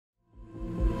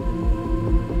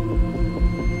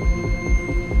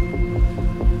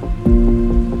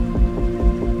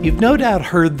You've no doubt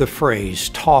heard the phrase,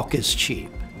 talk is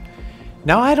cheap.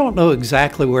 Now, I don't know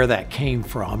exactly where that came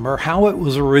from or how it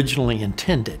was originally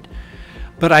intended,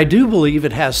 but I do believe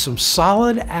it has some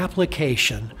solid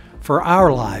application for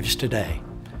our lives today.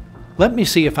 Let me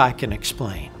see if I can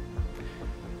explain.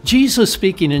 Jesus,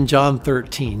 speaking in John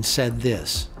 13, said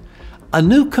this, "A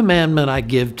new commandment I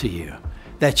give to you,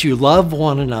 that you love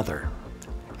one another.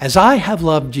 As I have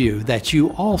loved you, that you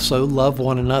also love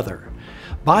one another.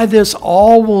 By this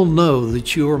all will know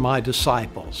that you are my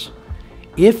disciples,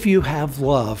 if you have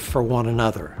love for one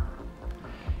another."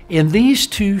 In these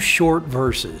two short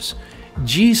verses,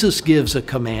 Jesus gives a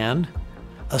command,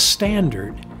 a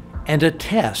standard, and a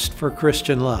test for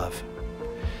Christian love.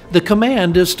 The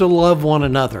command is to love one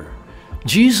another.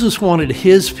 Jesus wanted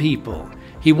his people,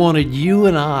 he wanted you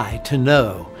and I to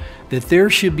know that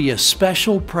there should be a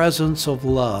special presence of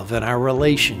love in our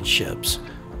relationships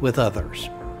with others.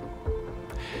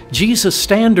 Jesus'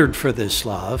 standard for this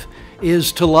love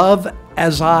is to love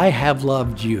as I have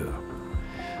loved you.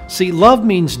 See, love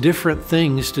means different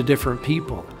things to different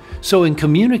people. So in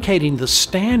communicating the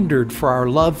standard for our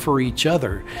love for each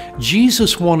other,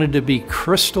 Jesus wanted to be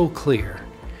crystal clear.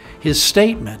 His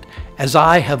statement, "As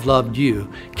I have loved you,"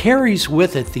 carries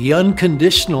with it the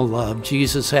unconditional love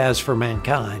Jesus has for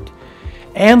mankind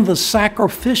and the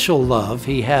sacrificial love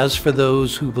he has for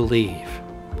those who believe.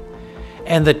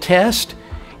 And the test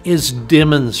is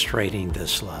demonstrating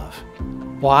this love.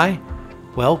 Why?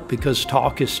 Well, because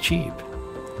talk is cheap.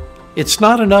 It's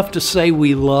not enough to say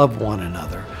we love one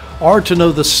another or to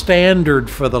know the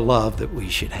standard for the love that we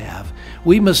should have.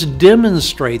 We must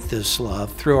demonstrate this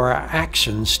love through our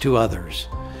actions to others.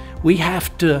 We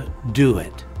have to do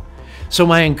it. So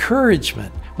my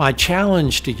encouragement, my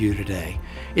challenge to you today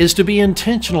is to be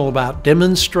intentional about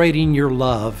demonstrating your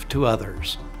love to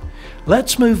others.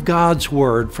 Let's move God's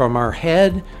Word from our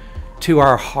head to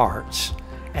our hearts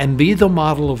and be the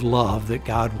model of love that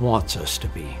God wants us to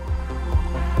be.